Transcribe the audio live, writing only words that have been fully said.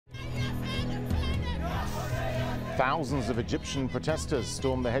Thousands of Egyptian protesters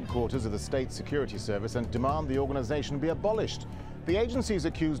stormed the headquarters of the State Security Service and demand the organization be abolished. The agency is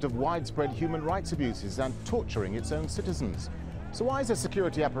accused of widespread human rights abuses and torturing its own citizens. So why is the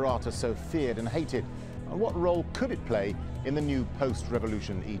security apparatus so feared and hated? And what role could it play in the new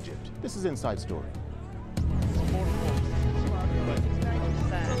post-revolution Egypt? This is Inside Story.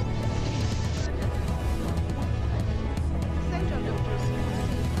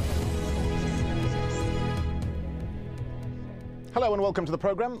 Hello and welcome to the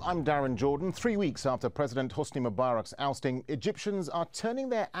programme. I'm Darren Jordan. 3 weeks after President Hosni Mubarak's ousting, Egyptians are turning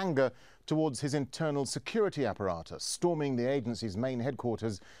their anger towards his internal security apparatus, storming the agency's main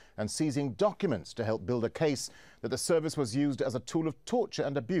headquarters and seizing documents to help build a case that the service was used as a tool of torture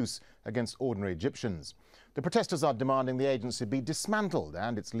and abuse against ordinary Egyptians. The protesters are demanding the agency be dismantled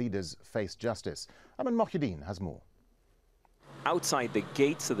and its leaders face justice. Amin Mohyeddin has more. Outside the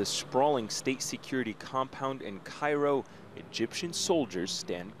gates of the sprawling state security compound in Cairo, Egyptian soldiers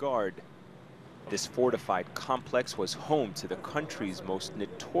stand guard. This fortified complex was home to the country's most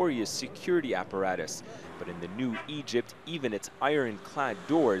notorious security apparatus. But in the new Egypt, even its ironclad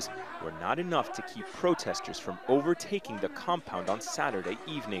doors were not enough to keep protesters from overtaking the compound on Saturday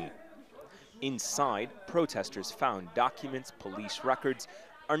evening. Inside, protesters found documents, police records,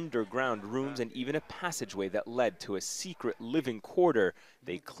 underground rooms, and even a passageway that led to a secret living quarter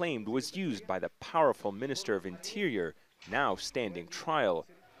they claimed was used by the powerful Minister of Interior, now standing trial.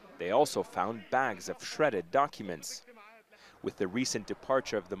 They also found bags of shredded documents. With the recent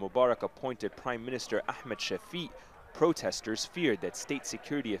departure of the Mubarak-appointed Prime Minister Ahmed Shafiq, protesters feared that state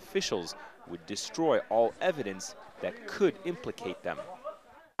security officials would destroy all evidence that could implicate them.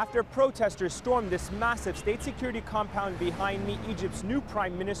 After protesters stormed this massive state security compound behind me, Egypt's new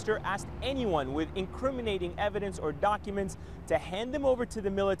prime minister asked anyone with incriminating evidence or documents to hand them over to the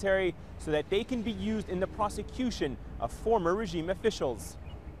military so that they can be used in the prosecution of former regime officials.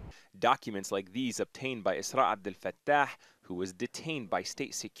 Documents like these obtained by Isra Abdel Fattah, who was detained by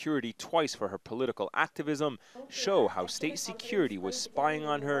state security twice for her political activism, show how state security was spying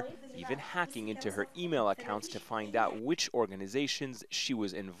on her, even hacking into her email accounts to find out which organizations she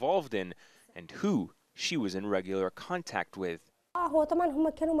was involved in and who she was in regular contact with.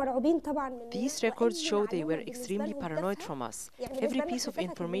 These records show they were extremely paranoid from us. Every piece of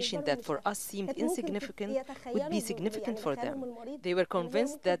information that for us seemed insignificant would be significant for them. They were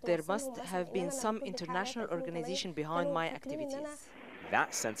convinced that there must have been some international organization behind my activities.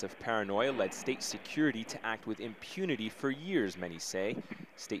 That sense of paranoia led state security to act with impunity for years, many say.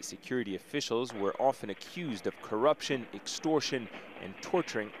 State security officials were often accused of corruption, extortion, and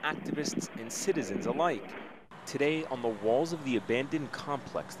torturing activists and citizens alike. Today, on the walls of the abandoned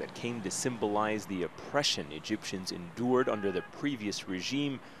complex that came to symbolize the oppression Egyptians endured under the previous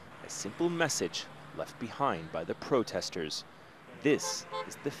regime, a simple message left behind by the protesters. This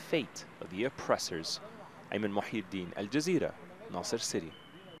is the fate of the oppressors. Amin Mohyeddin, Al Jazeera, Nasser City.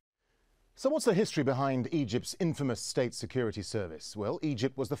 So what's the history behind Egypt's infamous state security service? Well,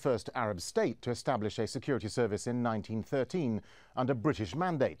 Egypt was the first Arab state to establish a security service in 1913 under British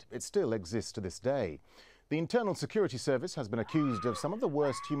mandate. It still exists to this day. The Internal Security Service has been accused of some of the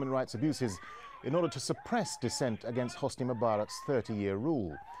worst human rights abuses in order to suppress dissent against Hosni Mubarak's 30-year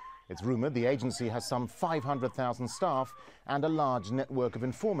rule. It's rumoured the agency has some 500,000 staff and a large network of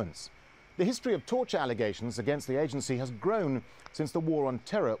informants. The history of torture allegations against the agency has grown since the war on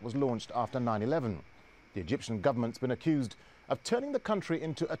terror was launched after 9/11. The Egyptian government's been accused of turning the country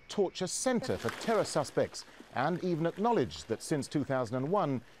into a torture centre for terror suspects and even acknowledged that since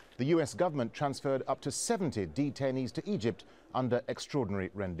 2001, the US government transferred up to 70 detainees to Egypt under extraordinary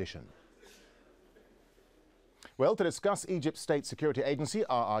rendition. Well, to discuss Egypt's state security agency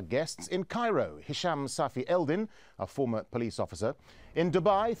are our guests. In Cairo, Hisham Safi Eldin, a former police officer. In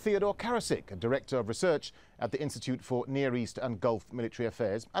Dubai, Theodore Karasik, a director of research at the Institute for Near East and Gulf Military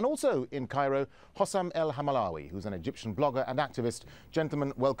Affairs. And also in Cairo, Hossam el-Hamalawy, who's an Egyptian blogger and activist.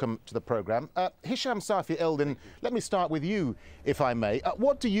 Gentlemen, welcome to the programme. Hisham Safi Eldin, let me start with you, if I may.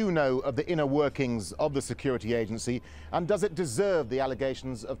 What do you know of the inner workings of the security agency, and does it deserve the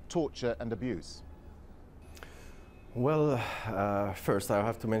allegations of torture and abuse? Well, first I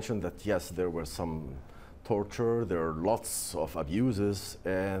have to mention that yes, there were some torture, there are lots of abuses,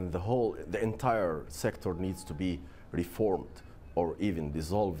 and the entire sector needs to be reformed or even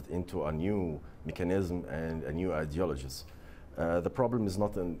dissolved into a new mechanism and a new ideologies. The problem is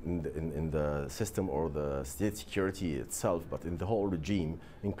not in the system or the state security itself, but in the whole regime,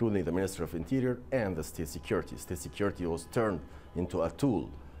 including the Minister of Interior and the state security. State security was turned into a tool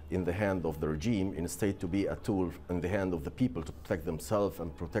in the hand of the regime instead to be a tool in the hand of the people to protect themselves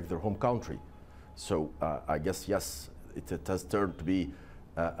and protect their home country. So I guess, yes, it has turned to be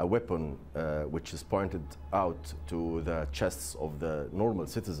a weapon which is pointed out to the chests of the normal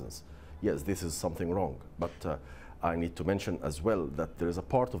citizens. Yes, this is something wrong. But I need to mention as well that there is a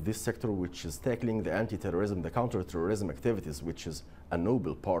part of this sector which is tackling the anti-terrorism, the counter-terrorism activities, which is a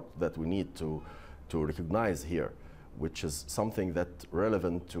noble part that we need to recognize here, which is something that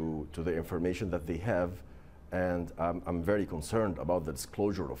relevant to the information that they have. And I'm very concerned about the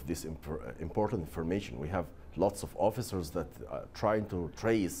disclosure of this important information. We have lots of officers that are trying to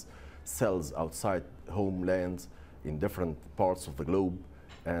trace cells outside homelands in different parts of the globe,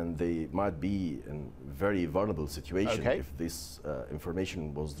 and they might be in a very vulnerable situation if this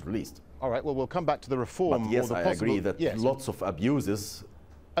information was released. All right, well, we'll come back to the reform. But yes, or the I agree that lots of abuses.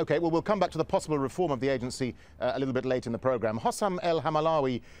 Okay, well, we'll come back to the possible reform of the agency a little bit later in the programme. Hossam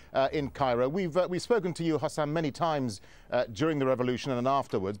el-Hamalawy in Cairo. We've spoken to you, Hossam, many times during the revolution and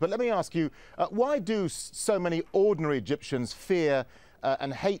afterwards. But let me ask you, why do so many ordinary Egyptians fear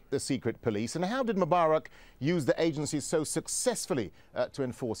and hate the secret police? And how did Mubarak use the agency so successfully to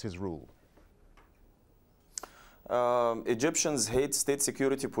enforce his rule? Egyptians hate state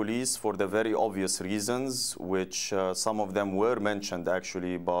security police for the very obvious reasons, which some of them were mentioned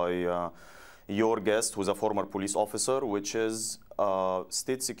actually by your guest, who's a former police officer, which is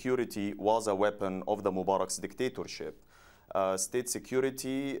state security was a weapon of the Mubarak's dictatorship. State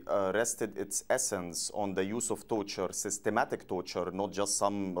security rested its essence on the use of torture, systematic torture, not just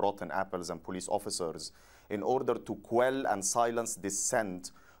some rotten apples and police officers, in order to quell and silence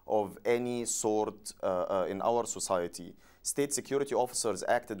dissent of any sort in our society. State security officers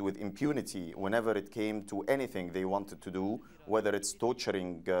acted with impunity whenever it came to anything they wanted to do, whether it's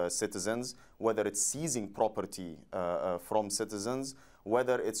torturing citizens, whether it's seizing property from citizens,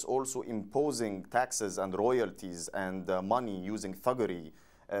 whether it's also imposing taxes and royalties and money using thuggery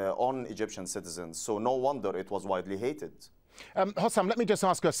on Egyptian citizens. So no wonder it was widely hated. Hossam, let me just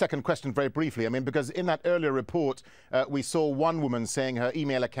ask a second question very briefly. I mean, because in that earlier report, we saw one woman saying her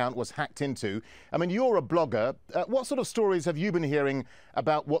email account was hacked into. I mean, you're a blogger. What sort of stories have you been hearing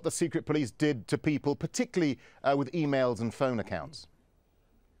about what the secret police did to people, particularly with emails and phone accounts?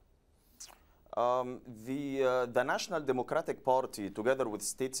 The National Democratic Party, together with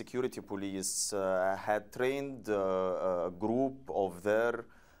state security police, had trained a group of their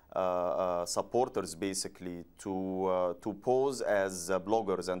supporters basically to pose as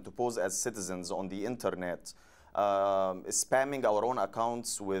bloggers and to pose as citizens on the internet, spamming our own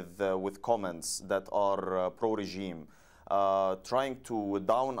accounts with comments that are pro-regime, trying to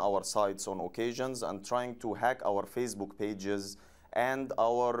down our sites on occasions and trying to hack our Facebook pages and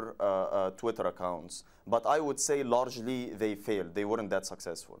our Twitter accounts. But I would say largely they failed. They weren't that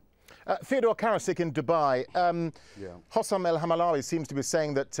successful. Theodore Karasik in Dubai. Hossam el-Hamalawy seems to be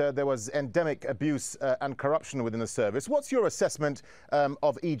saying that there was endemic abuse and corruption within the service. What's your assessment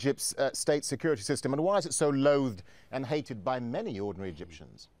of Egypt's state security system, and why is it so loathed and hated by many ordinary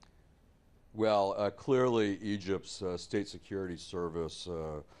Egyptians? Well, clearly Egypt's state security service,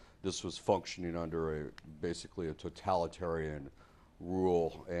 this was functioning under basically a totalitarian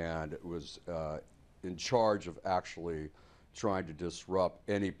rule, and it was in charge of actually trying to disrupt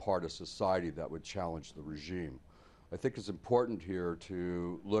any part of society that would challenge the regime. I think it's important here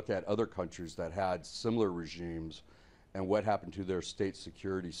to look at other countries that had similar regimes and what happened to their state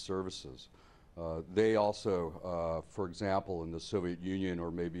security services. They also, for example, in the Soviet Union or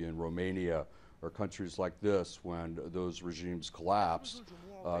maybe in Romania or countries like this, when those regimes collapsed,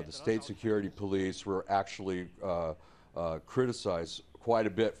 the state security police were actually criticized quite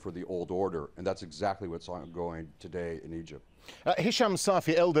a bit for the old order, and that's exactly what's ongoing today in Egypt. Hisham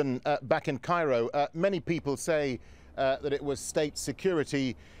Safi Eldon, back in Cairo, many people say that it was state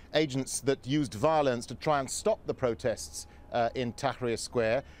security agents that used violence to try and stop the protests in Tahrir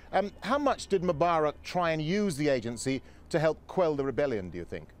Square. How much did Mubarak try and use the agency to help quell the rebellion, do you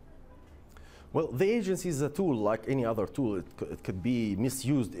think? Well, the agency is a tool like any other tool. It could be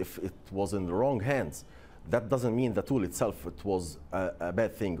misused if it was in the wrong hands. That doesn't mean the tool itself it was a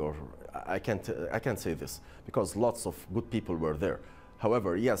bad thing, or I can't say this, because lots of good people were there.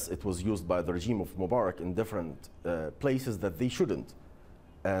 However, yes, it was used by the regime of Mubarak in different places that they shouldn't.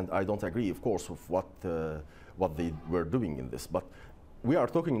 And I don't agree, of course, with what they were doing in this. But we are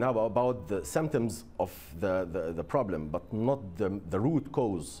talking now about the symptoms of the problem, but not the root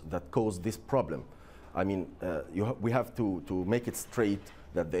cause that caused this problem. I mean, we have to make it straight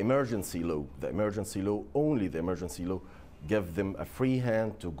that the emergency law, only the emergency law, give them a free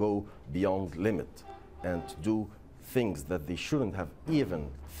hand to go beyond limit and to do things that they shouldn't have even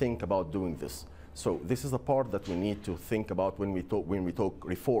think about doing this. So this is the part that we need to think about when we talk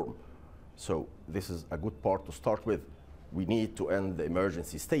reform. So this is a good part to start with. We need to end the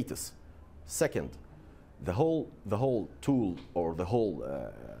emergency status. Second, the whole tool or the whole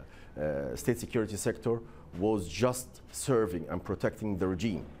state security sector was just serving and protecting the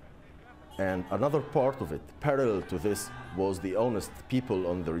regime. And another part of it, parallel to this, was the honest people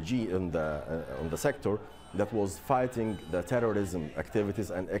on the regime, on the sector that was fighting the terrorism activities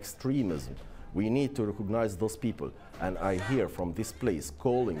and extremism. We need to recognize those people. And I hear from this place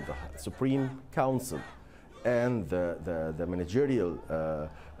calling the Supreme Council and the managerial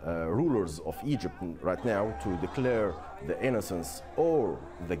rulers of Egypt right now to declare the innocence or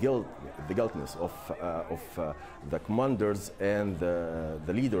the guiltness of the commanders and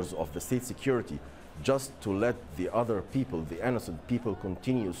the leaders of the state security, just to let the other people, the innocent people,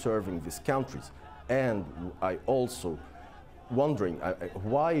 continue serving these countries. And I also wondering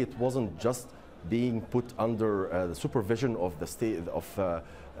why it wasn't just being put under the supervision of the state, of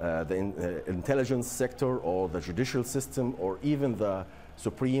the intelligence sector or the judicial system or even the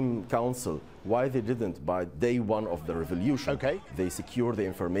Supreme Council. Why they didn't, by day one of the revolution, they secure the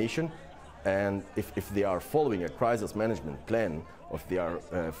information, and if they are following a crisis management plan, or if they are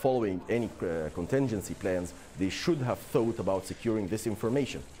following any contingency plans, they should have thought about securing this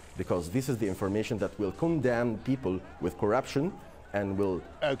information, because this is the information that will condemn people with corruption and will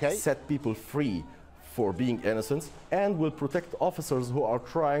set people free for being innocent, and will protect officers who are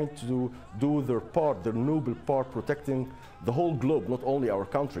trying to do their part, their noble part, protecting the whole globe, not only our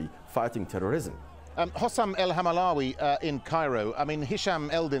country, fighting terrorism. Hossam el-Hamalawy in Cairo, I mean, Hisham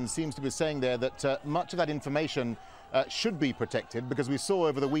Eldin seems to be saying there that much of that information should be protected, because we saw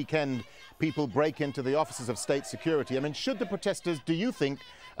over the weekend people break into the offices of state security. I mean, should the protesters, do you think,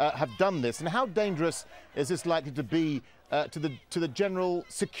 have done this? And how dangerous is this likely to be to the general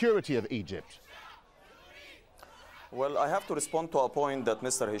security of Egypt? Well, I have to respond to a point that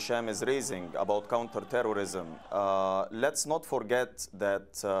Mr. Hisham is raising about counterterrorism. Let's not forget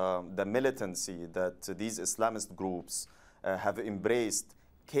that the militancy that these Islamist groups have embraced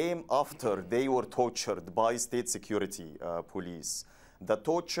came after they were tortured by state security police. The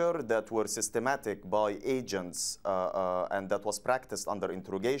torture that were systematic by agents and that was practiced under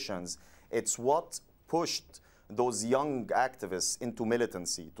interrogations, it's what pushed those young activists into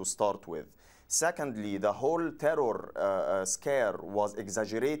militancy to start with. Secondly, the whole terror scare was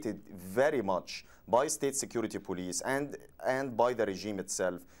exaggerated very much by state security police and by the regime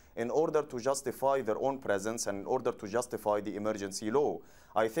itself in order to justify their own presence and in order to justify the emergency law.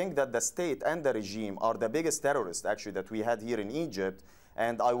 I think that the state and the regime are the biggest terrorists actually that we had here in Egypt,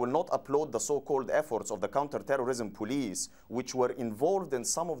 and I will not applaud the so-called efforts of the counterterrorism police, which were involved in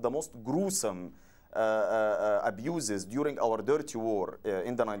some of the most gruesome abuses during our dirty war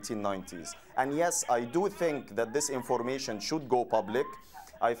in the 1990s. And yes, I do think that this information should go public.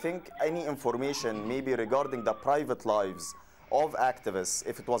 I think any information maybe regarding the private lives of activists,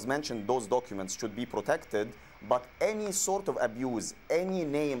 if it was mentioned, those documents should be protected, but any sort of abuse, any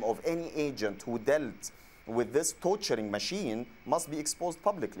name of any agent who dealt with this torturing machine must be exposed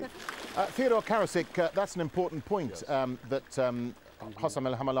publicly. Theodore Karasik, that's an important point that Hossam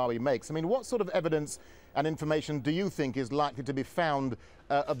el-Hamalawy makes. I mean, what sort of evidence and information do you think is likely to be found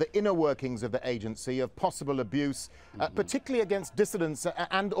of the inner workings of the agency, of possible abuse, particularly against dissidents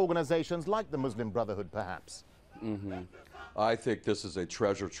and organizations like the Muslim Brotherhood, perhaps? I think this is a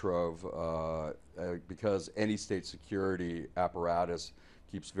treasure trove because any state security apparatus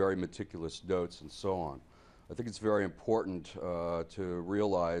keeps very meticulous notes and so on. I think it's very important to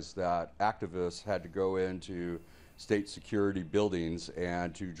realize that activists had to go into state security buildings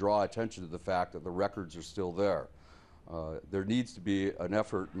and to draw attention to the fact that the records are still there. There needs to be an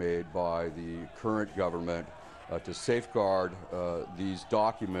effort made by the current government to safeguard these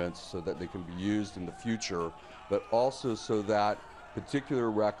documents so that they can be used in the future, but also so that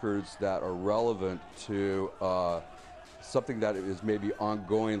particular records that are relevant to something that is maybe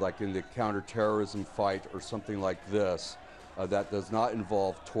ongoing, like in the counterterrorism fight or something like this, that does not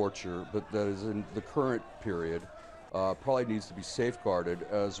involve torture, but that is in the current period, probably needs to be safeguarded,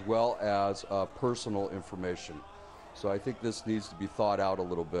 as well as personal information. So I think this needs to be thought out a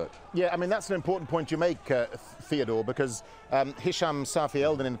little bit. Yeah, I mean, that's an important point you make, Theodore, because Hisham Safi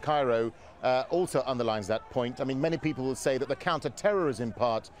Eldin in Cairo also underlines that point. I mean, many people will say that the counter-terrorism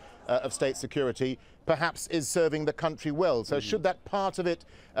part of state security perhaps is serving the country well. So should that part of it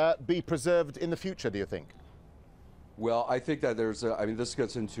be preserved in the future, do you think? Well, I think that there's I mean, this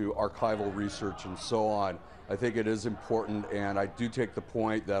gets into archival research and so on. I think it is important, and I do take the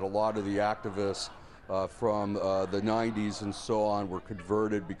point that a lot of the activists from the 90s and so on were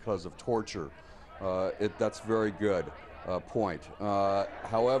converted because of torture. That's a very good point.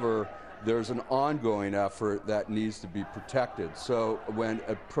 However, there's an ongoing effort that needs to be protected. So when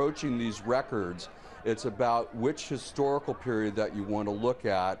approaching these records, it's about which historical period that you want to look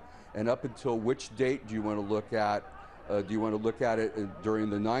at, and up until which date do you want to look at. Do you want to look at it during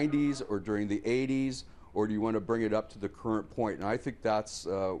the 90s or during the 80s, or do you want to bring it up to the current point? And I think that's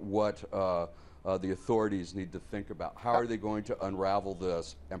what the authorities need to think about. How are they going to unravel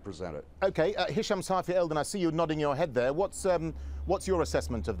this and present it? Okay, Hisham Safi Eldon, I see you nodding your head there. What's your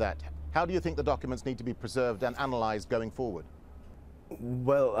assessment of that? How do you think the documents need to be preserved and analysed going forward?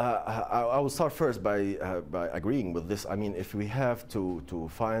 Well, I will start first by agreeing with this. I mean, if we have to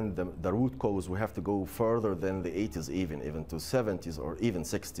find the root cause, we have to go further than the 80s, even to 70s or even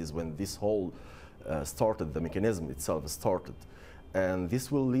 60s, when this whole started, the mechanism itself started. And this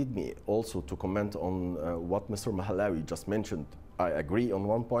will lead me also to comment on what Mr. Al-Hamalawy just mentioned. I agree on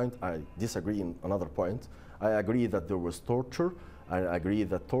one point, I disagree on another point. I agree that there was torture. I agree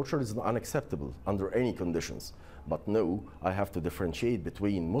that torture is unacceptable under any conditions. But no, I have to differentiate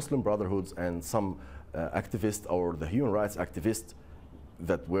between Muslim brotherhoods and some activists or the human rights activists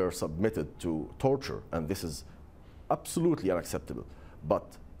that were submitted to torture, and this is absolutely unacceptable.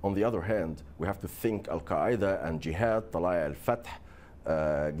 But on the other hand, we have to think Al-Qaeda and Jihad, Talaya al-Fath,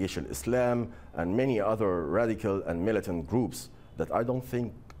 Jaish al-Islam, and many other radical and militant groups that I don't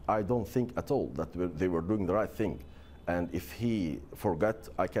think at all that they were doing the right thing. And if he forgot,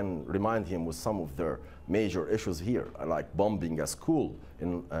 I can remind him with some of their major issues here, like bombing a school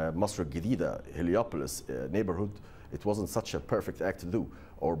in Masr al-Jadida, Heliopolis neighborhood. It wasn't such a perfect act to do.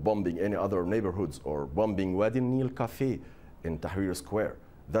 Or bombing any other neighborhoods, or bombing Wadi Nil Cafe in Tahrir Square.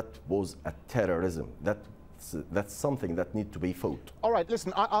 That was a terrorism. That's something that needs to be fought. All right,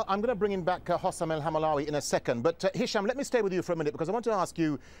 listen, I'm going to bring in back Hossam el-Hamalawy in a second, but Hisham, let me stay with you for a minute, because I want to ask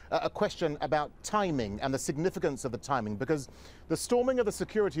you a question about timing and the significance of the timing, because the storming of the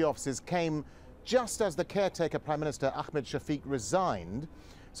security offices came just as the caretaker Prime Minister Ahmed Shafiq resigned.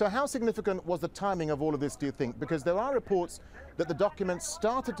 So how significant was the timing of all of this, do you think? Because there are reports that the documents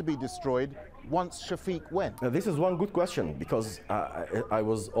started to be destroyed once Shafiq went. Now, this is one good question, because I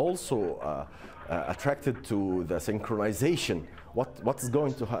was also attracted to the synchronization. What's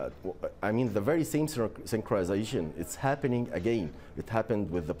going to happen? I mean, the very same synchronization, it's happening again. It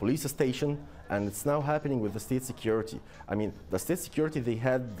happened with the police station, and it's now happening with the state security. I mean, the state security, they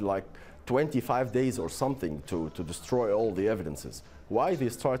had like 25 days or something to destroy all the evidences. Why they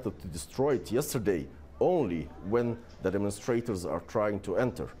started to destroy it yesterday, only when the demonstrators are trying to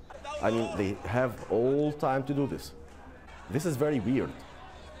enter? I mean, they have all time to do this. This is very weird.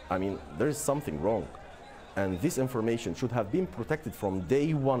 I mean, there is something wrong. And this information should have been protected from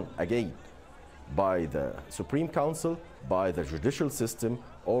day one again by the Supreme Council, by the judicial system,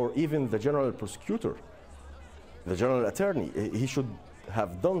 or even the general prosecutor, the general attorney. He should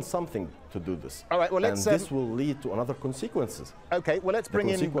have done something to do this. All right, well, let's, and this will lead to another consequences. Okay, well, let's bring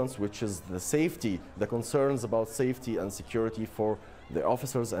in... The consequence, which is the safety, the concerns about safety and security for the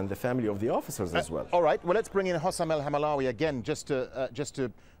officers and the family of the officers as well. All right, well, let's bring in Hossam el-Hamalawy again, just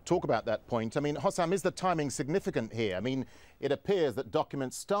to talk about that point. I mean, Hossam, is the timing significant here? I mean, it appears that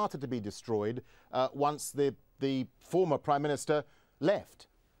documents started to be destroyed once the former Prime Minister left.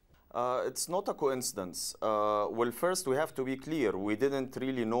 It's not a coincidence. Well, first we have to be clear. We didn't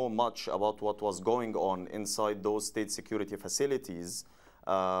really know much about what was going on inside those state security facilities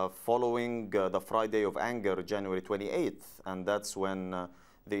following the Friday of Anger, January 28th. And that's when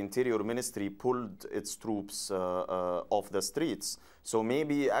the Interior Ministry pulled its troops off the streets. So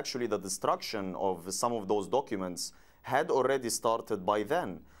maybe actually the destruction of some of those documents had already started by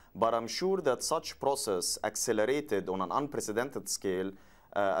then. But I'm sure that such process accelerated on an unprecedented scale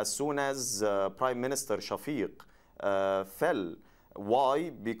as soon as Prime Minister Shafiq fell. Why?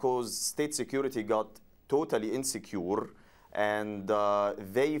 Because state security got totally insecure, and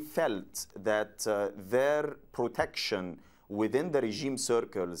they felt that their protection within the regime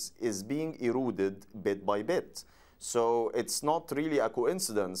circles is being eroded bit by bit. So it's not really a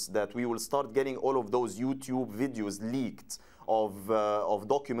coincidence that we will start getting all of those YouTube videos leaked of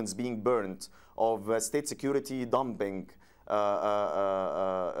documents being burnt, of state security dumping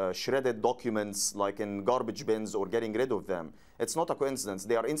shredded documents like in garbage bins or getting rid of them. It's not a coincidence.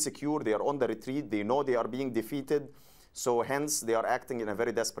 They are insecure, they are on the retreat, they know they are being defeated, so hence they are acting in a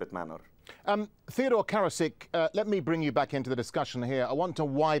very desperate manner. Theodore Karasik, let me bring you back into the discussion here. I want to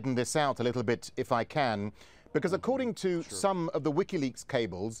widen this out a little bit if I can, because according to some of the WikiLeaks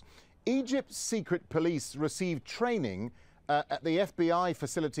cables, Egypt's secret police received training at the FBI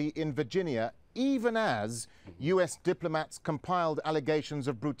facility in Virginia, even as US diplomats compiled allegations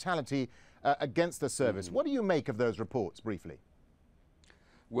of brutality against the service. What do you make of those reports, briefly?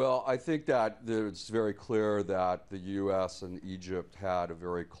 Well, I think that it's very clear that the U.S. and Egypt had a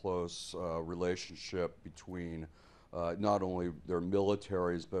very close relationship between not only their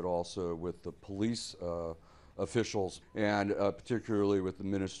militaries, but also with the police officials, and particularly with the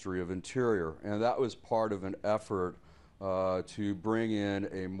Ministry of Interior. And that was part of an effort to bring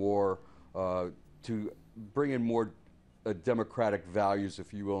in more democratic values,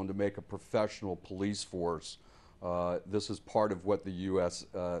 if you will, and to make a professional police force. This is part of what the U.S.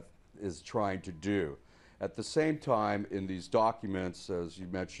 Is trying to do. At the same time, in these documents, as you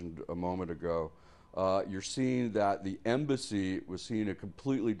mentioned a moment ago, you're seeing that the embassy was seeing a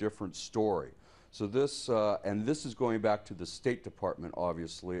completely different story. So this, and this is going back to the State Department,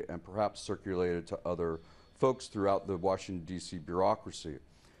 obviously, and perhaps circulated to other folks throughout the Washington, D.C. bureaucracy.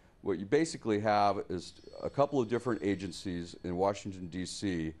 What you basically have is a couple of different agencies in Washington,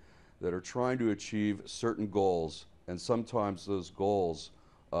 D.C. that are trying to achieve certain goals, and sometimes those goals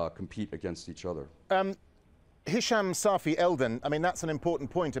compete against each other. Hisham Safi Eldon, I mean, that's an important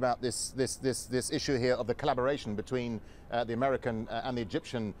point about this issue here of the collaboration between the American and the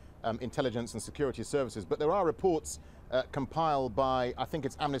Egyptian intelligence and security services. But there are reports compiled by, I think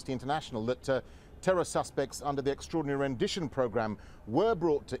it's Amnesty International, that terror suspects under the Extraordinary Rendition Program were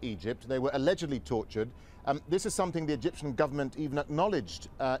brought to Egypt. They were allegedly tortured. This is something the Egyptian government even acknowledged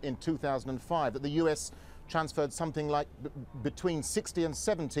in 2005, that the US transferred something like between 60 and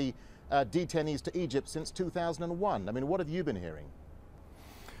 70 detainees to Egypt since 2001. I mean, what have you been hearing?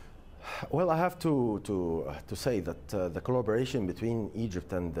 Well, I have to say that the collaboration between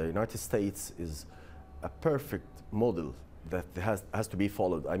Egypt and the United States is a perfect model that has to be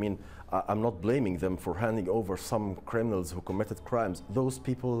followed. I mean, I'm not blaming them for handing over some criminals who committed crimes. Those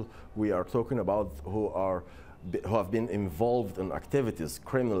people we are talking about who have been involved in activities,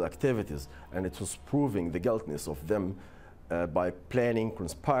 criminal activities, and it was proving the guiltiness of them by planning,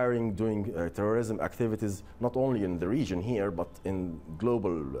 conspiring, doing terrorism activities, not only in the region here, but in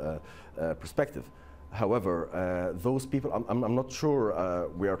global perspective. However, those people, I'm not sure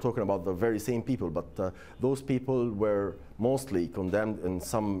we are talking about the very same people, but those people were mostly condemned in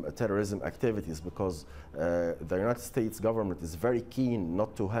some terrorism activities because the United States government is very keen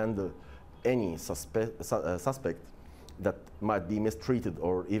not to handle any suspect that might be mistreated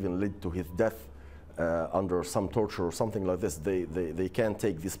or even lead to his death under some torture or something like this. They can't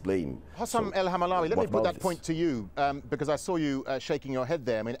take this blame. Hossam el-Hamalawy, let me put that point to you, because I saw you shaking your head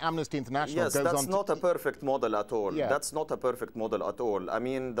there. I mean, Amnesty International goes on to... Yes, that's not a perfect model at all. Yeah. That's not a perfect model at all. I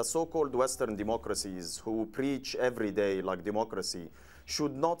mean, the so-called Western democracies who preach every day like democracy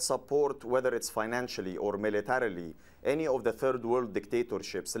should not support, whether it's financially or militarily, any of the third world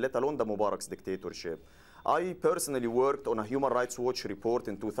dictatorships, let alone the Mubarak's dictatorship. I personally worked on a Human Rights Watch report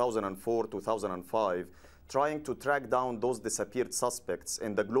in 2004-2005, trying to track down those disappeared suspects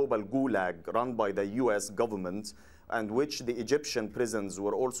in the global gulag run by the US government, and which the Egyptian prisons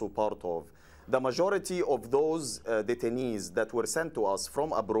were also part of. The majority of those detainees that were sent to us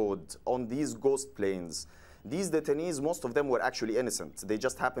from abroad on these ghost planes, these detainees, most of them were actually innocent. They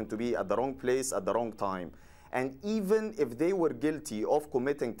just happened to be at the wrong place at the wrong time. And even if they were guilty of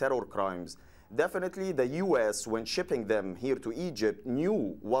committing terror crimes, definitely the US, when shipping them here to Egypt,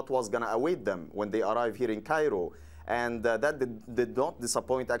 knew what was going to await them when they arrived here in Cairo. And that did not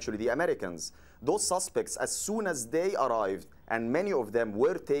disappoint actually the Americans. Those suspects, as soon as they arrived, and many of them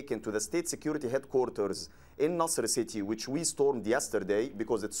were taken to the state security headquarters in Nasr City, which we stormed yesterday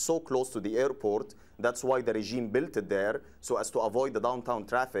because it's so close to the airport. That's why the regime built it there, so as to avoid the downtown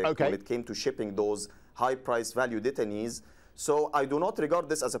traffic when it came to shipping those high price value detainees. So I do not regard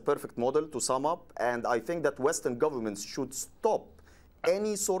this as a perfect model, to sum up, and I think that Western governments should stop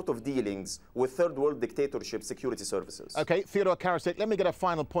any sort of dealings with third world dictatorship security services. Okay, Theodore Karasik, let me get a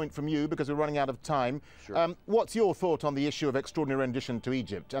final point from you because we're running out of time. Sure. What's your thought on the issue of extraordinary rendition to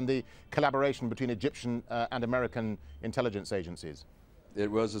Egypt and the collaboration between Egyptian and American intelligence agencies? It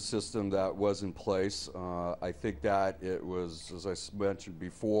was a system that was in place. I think that it was, as I mentioned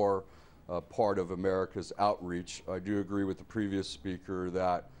before, part of America's outreach. I do agree with the previous speaker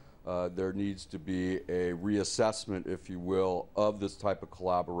that there needs to be a reassessment, if you will, of this type of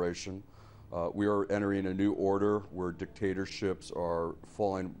collaboration. We are entering a new order where dictatorships are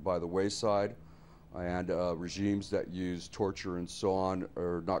falling by the wayside, and regimes that use torture and so on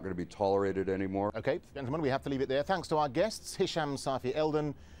are not going to be tolerated anymore. Okay, gentlemen, we have to leave it there. Thanks to our guests, Hisham Safi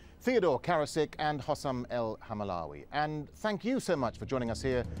Eldon, Theodore Karasik and Hossam el-Hamalawy. And thank you so much for joining us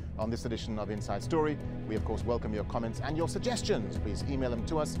here on this edition of Inside Story. We, of course, welcome your comments and your suggestions. Please email them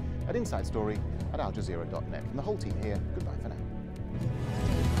to us at insidestory@aljazeera.net. From the whole team here, goodbye for now.